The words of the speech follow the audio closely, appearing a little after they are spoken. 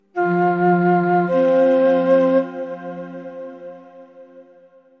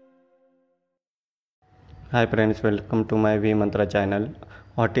Hi friends, welcome to my V Mantra channel.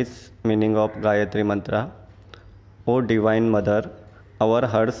 What is meaning of Gayatri Mantra? O Divine Mother, our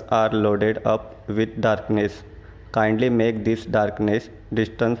hearts are loaded up with darkness. Kindly make this darkness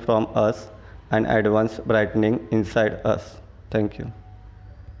distant from us and advance brightening inside us. Thank you.